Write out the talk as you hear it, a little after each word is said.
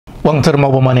Welcome to the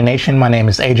Mobile Money Nation. My name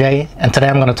is AJ, and today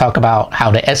I'm going to talk about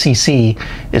how the SEC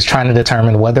is trying to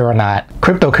determine whether or not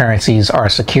cryptocurrencies are a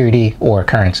security or a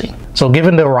currency. So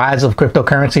given the rise of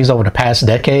cryptocurrencies over the past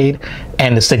decade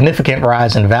and the significant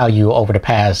rise in value over the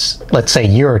past, let's say,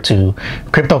 year or two,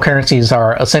 cryptocurrencies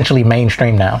are essentially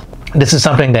mainstream now. This is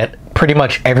something that pretty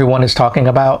much everyone is talking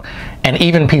about, and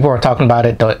even people who are talking about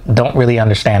it don't really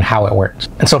understand how it works.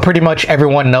 And so pretty much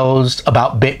everyone knows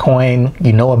about Bitcoin,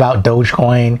 you know about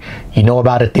Dogecoin, you know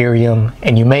about Ethereum,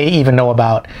 and you may even know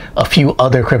about a few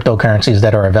other cryptocurrencies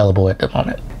that are available at the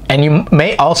moment. And you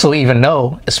may also even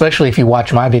know, especially if you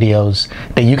watch my videos,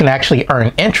 that you can actually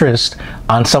earn interest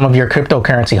on some of your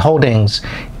cryptocurrency holdings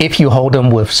if you hold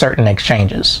them with certain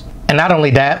exchanges. And not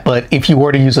only that, but if you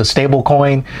were to use a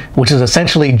stablecoin, which is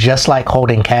essentially just like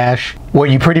holding cash, where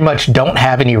you pretty much don't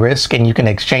have any risk and you can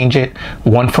exchange it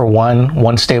one for one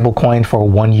stablecoin for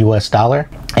 $1 US,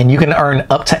 and you can earn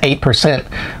up to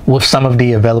 8% with some of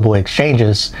the available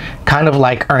exchanges, kind of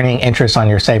like earning interest on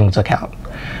your savings account.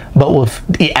 But with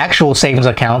the actual savings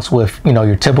accounts with,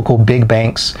 your typical big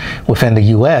banks within the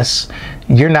US,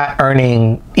 you're not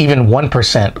earning even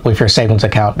 1% with your savings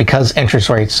account because interest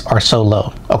rates are so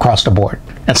low across the board.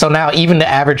 And so now even the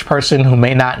average person who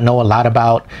may not know a lot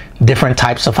about different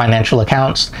types of financial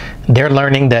accounts, they're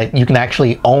learning that you can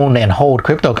actually own and hold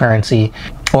cryptocurrency,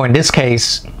 or in this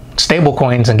case,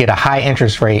 stablecoins, and get a high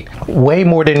interest rate, way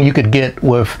more than you could get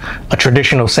with a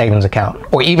traditional savings account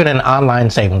or even an online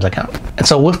savings account. And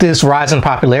so with this rise in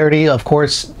popularity, of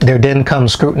course, there then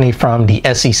comes scrutiny from the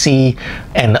SEC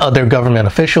and other government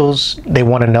officials. They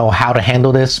want to know how to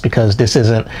handle this because this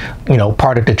isn't,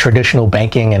 part of the traditional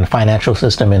banking and financial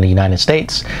system in the United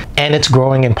States. And it's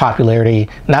growing in popularity,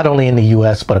 not only in the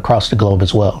US, but across the globe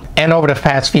as well. And over the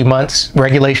past few months,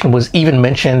 regulation was even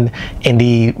mentioned in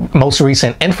the most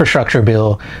recent infrastructure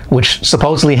bill, which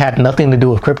supposedly had nothing to do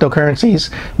with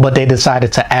cryptocurrencies, but they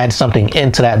decided to add something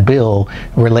into that bill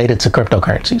related to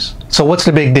cryptocurrencies. So what's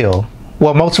the big deal?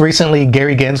 Well, most recently,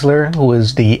 Gary Gensler, who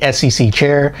is the SEC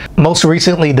chair, most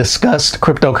recently discussed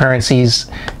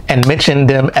cryptocurrencies and mentioned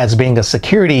them as being a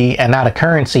security and not a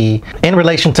currency in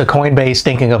relation to Coinbase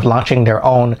thinking of launching their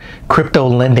own crypto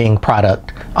lending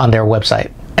product on their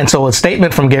website. And so a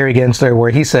statement from Gary Gensler where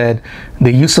he said,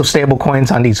 the use of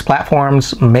stablecoins on these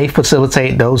platforms may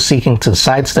facilitate those seeking to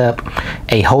sidestep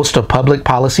a host of public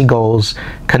policy goals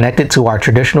connected to our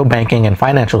traditional banking and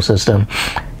financial system,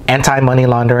 anti-money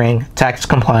laundering, tax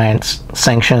compliance,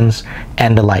 sanctions,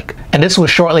 and the like. And this was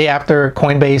shortly after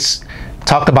Coinbase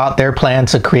talked about their plan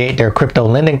to create their crypto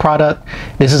lending product.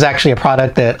 This is actually a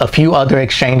product that a few other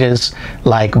exchanges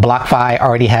like BlockFi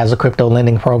already has a crypto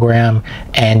lending program,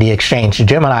 and the exchange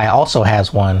Gemini also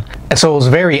has one. And so it was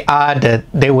very odd that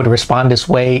they would respond this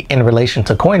way in relation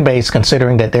to Coinbase,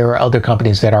 considering that there are other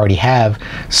companies that already have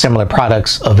similar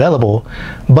products available.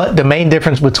 But the main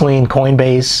difference between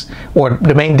Coinbase, or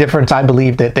the main difference I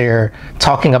believe that they're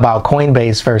talking about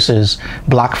Coinbase versus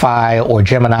BlockFi or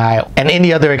Gemini and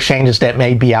any other exchanges that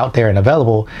may be out there and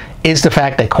available, is the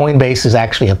fact that Coinbase is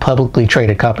actually a publicly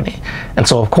traded company. And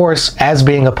so, of course, as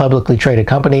being a publicly traded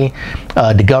company,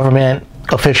 the government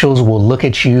officials will look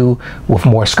at you with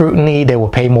more scrutiny. They will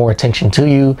pay more attention to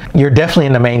you. You're definitely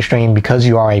in the mainstream because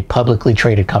you are a publicly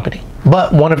traded company.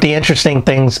 But one of the interesting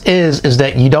things is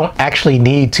that you don't actually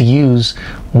need to use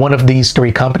one of these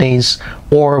three companies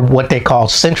or what they call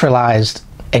centralized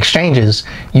exchanges.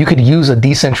 You could use a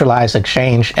decentralized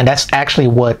exchange, and that's actually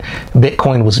what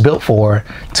Bitcoin was built for,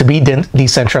 to be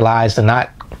decentralized and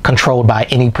not controlled by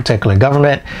any particular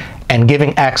government, and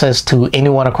giving access to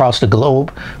anyone across the globe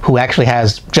who actually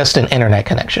has just an internet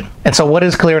connection. And so what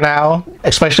is clear now,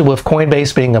 especially with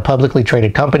Coinbase being a publicly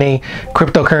traded company,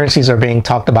 cryptocurrencies are being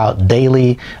talked about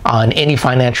daily on any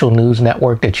financial news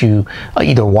network that you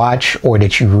either watch or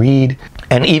that you read.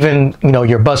 And even,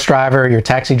 your bus driver, your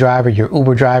taxi driver, your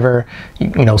Uber driver,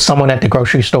 someone at the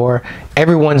grocery store,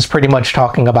 everyone's pretty much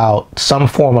talking about some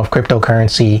form of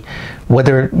cryptocurrency,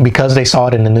 whether because they saw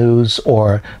it in the news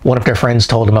or one of their friends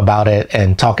told them about it,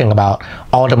 and talking about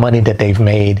all the money that they've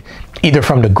made, either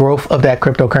from the growth of that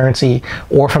cryptocurrency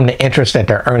or from the interest that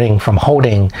they're earning from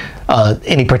holding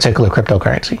any particular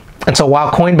cryptocurrency. And so while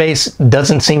Coinbase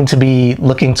doesn't seem to be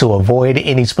looking to avoid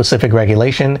any specific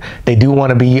regulation, they do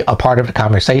want to be a part of the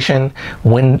conversation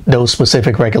when those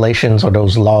specific regulations or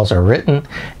those laws are written,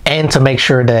 and to make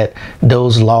sure that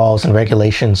those laws and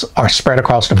regulations are spread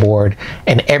across the board,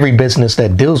 and every business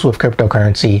that deals with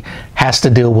cryptocurrency has to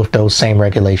deal with those same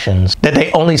regulations that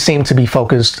they only seem to be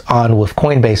focused on with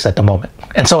Coinbase at the moment.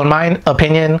 And so in my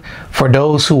opinion, for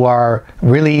those who are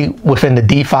really within the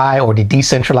DeFi or the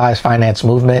decentralized finance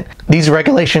movement, these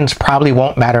regulations probably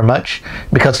won't matter much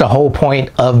because the whole point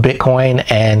of Bitcoin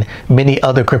and many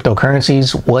other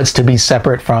cryptocurrencies was to be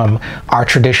separate from our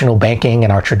traditional banking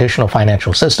and our traditional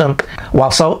financial system.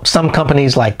 While some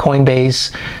companies like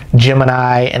Coinbase,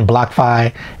 Gemini, and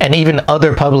BlockFi, and even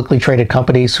other publicly traded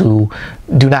companies who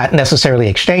do not necessarily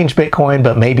exchange Bitcoin,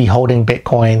 but may be holding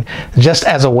Bitcoin just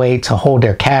as a way to hold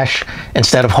their cash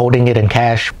instead of holding it in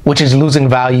cash, which is losing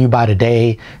value by the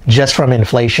day just from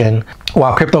inflation,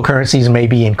 while cryptocurrencies may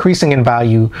be increasing in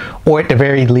value or at the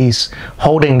very least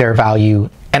holding their value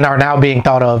and are now being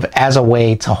thought of as a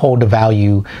way to hold the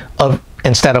value of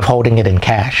instead of holding it in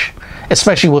cash,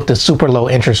 especially with the super low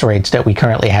interest rates that we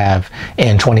currently have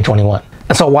in 2021.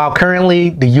 And so while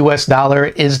currently the US dollar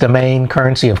is the main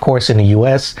currency, of course, in the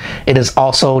US, it is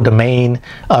also the main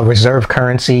reserve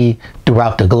currency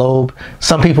throughout the globe.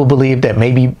 Some people believe that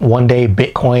maybe one day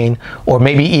Bitcoin or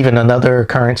maybe even another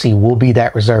currency will be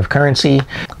that reserve currency.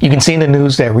 You can see in the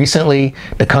news that recently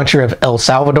the country of El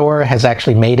Salvador has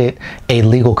actually made it a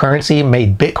legal currency,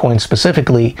 made Bitcoin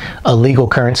specifically a legal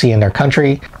currency in their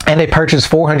country. And they purchased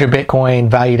 400 Bitcoin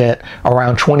valued at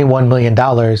around $21 million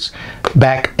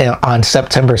back on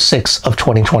September 6th of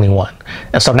 2021.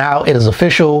 And so now it is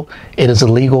official. It is a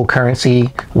legal currency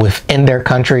within their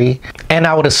country. And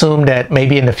I would assume that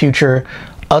maybe in the future,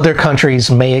 other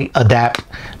countries may adapt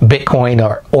Bitcoin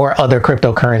or other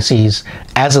cryptocurrencies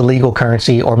as a legal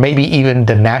currency, or maybe even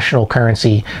the national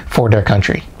currency for their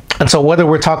country. And so whether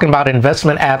we're talking about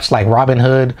investment apps like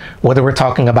Robinhood, whether we're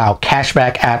talking about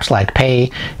cashback apps like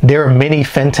Pay, there are many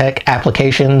fintech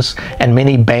applications and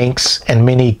many banks and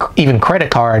many even credit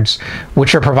cards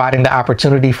which are providing the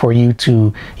opportunity for you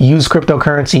to use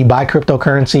cryptocurrency, buy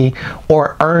cryptocurrency,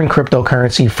 or earn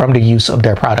cryptocurrency from the use of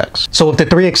their products. So with the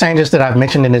three exchanges that I've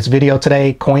mentioned in this video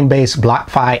today, Coinbase,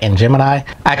 BlockFi, and Gemini,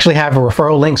 I actually have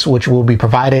referral links which will be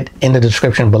provided in the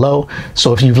description below.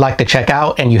 So if you'd like to check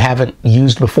out and you haven't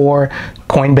used before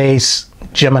Coinbase,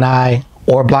 Gemini,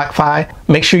 or BlockFi,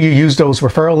 make sure you use those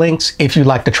referral links if you'd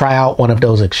like to try out one of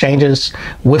those exchanges.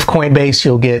 With Coinbase,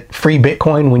 you'll get free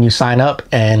Bitcoin when you sign up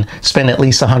and spend at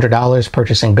least $100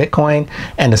 purchasing Bitcoin,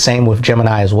 and the same with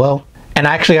Gemini as well. And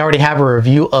I actually already have a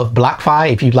review of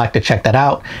BlockFi if you'd like to check that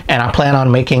out. And I plan on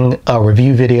making a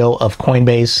review video of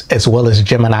Coinbase as well as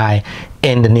Gemini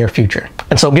in the near future.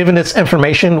 And so given this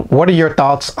information, what are your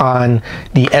thoughts on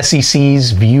the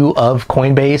SEC's view of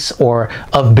Coinbase or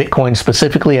of Bitcoin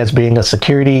specifically as being a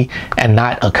security and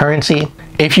not a currency?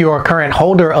 If you are a current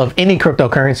holder of any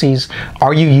cryptocurrencies,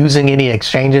 are you using any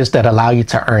exchanges that allow you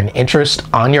to earn interest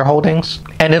on your holdings?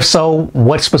 And if so,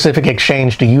 what specific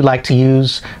exchange do you like to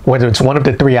use, whether it's one of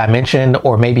the three I mentioned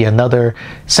or maybe another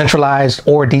centralized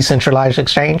or decentralized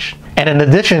exchange? And in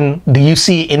addition, do you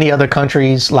see any other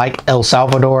countries like El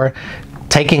Salvador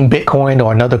taking Bitcoin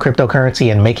or another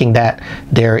cryptocurrency and making that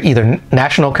their either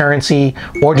national currency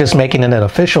or just making it an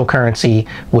official currency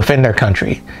within their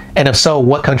country? And if so,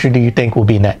 what country do you think will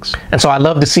be next? And so I'd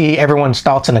love to see everyone's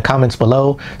thoughts in the comments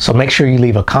below. So make sure you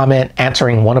leave a comment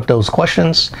answering one of those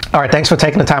questions. All right, thanks for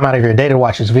taking the time out of your day to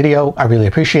watch this video. I really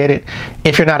appreciate it.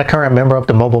 If you're not a current member of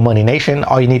the Mobile Money Nation,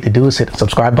 all you need to do is hit the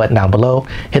subscribe button down below,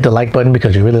 hit the like button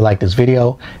because you really like this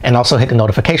video, and also hit the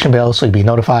notification bell so you'll be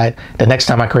notified the next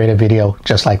time I create a video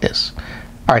just like this.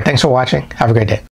 All right, thanks for watching. Have a great day.